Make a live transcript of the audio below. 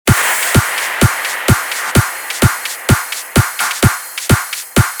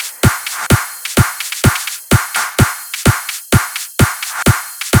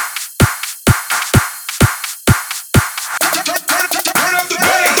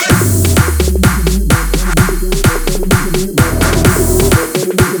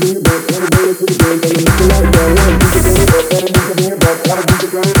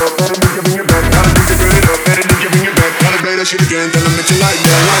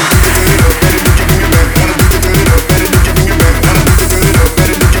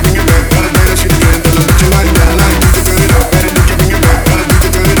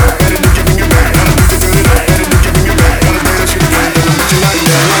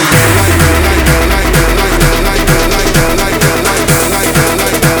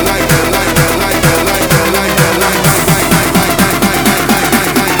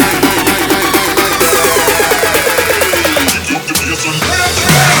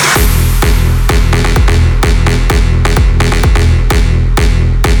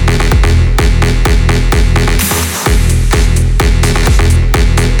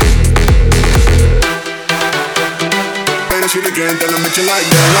make you like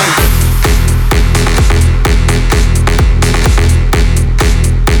that, like.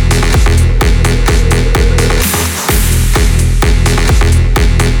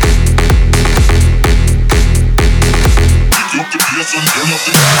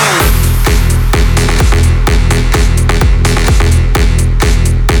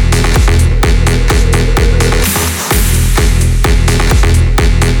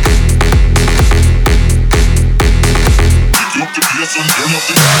 Turn up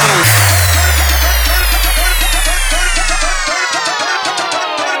the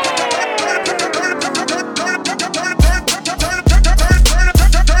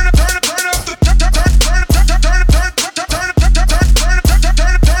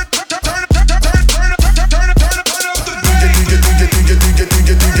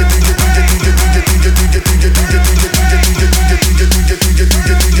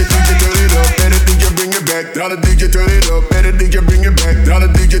Dollar DJ turn it up, better DJ bring it back. Dollar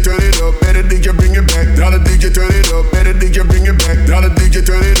DJ turn it up, better DJ bring it back. Dollar DJ turn it up, better DJ bring it back. Dollar DJ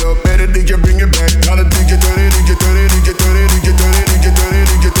turn it up, better DJ bring it back. Dollar DJ turn it, DJ turn it, DJ turn it, DJ turn it, DJ turn it,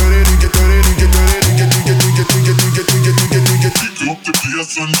 DJ turn it, DJ turn it, DJ turn it, DJ DJ DJ DJ DJ DJ DJ DJ. Pick up the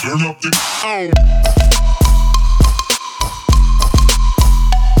PS and turn up the.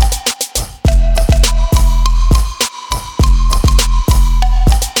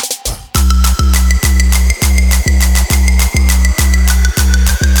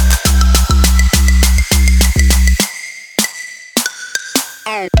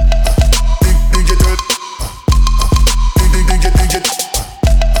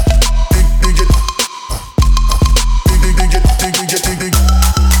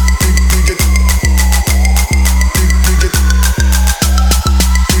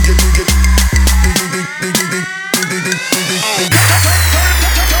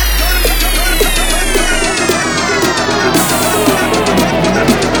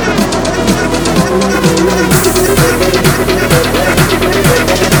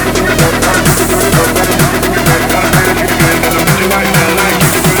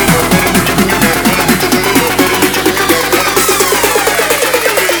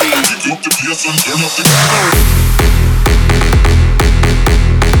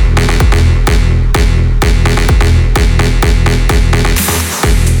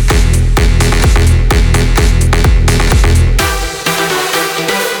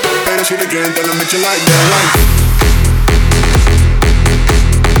 Again, then I make you like that, like.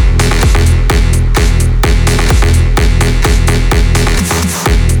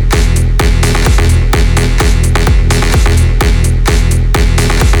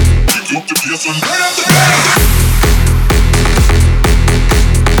 Pick up the PS and turn up the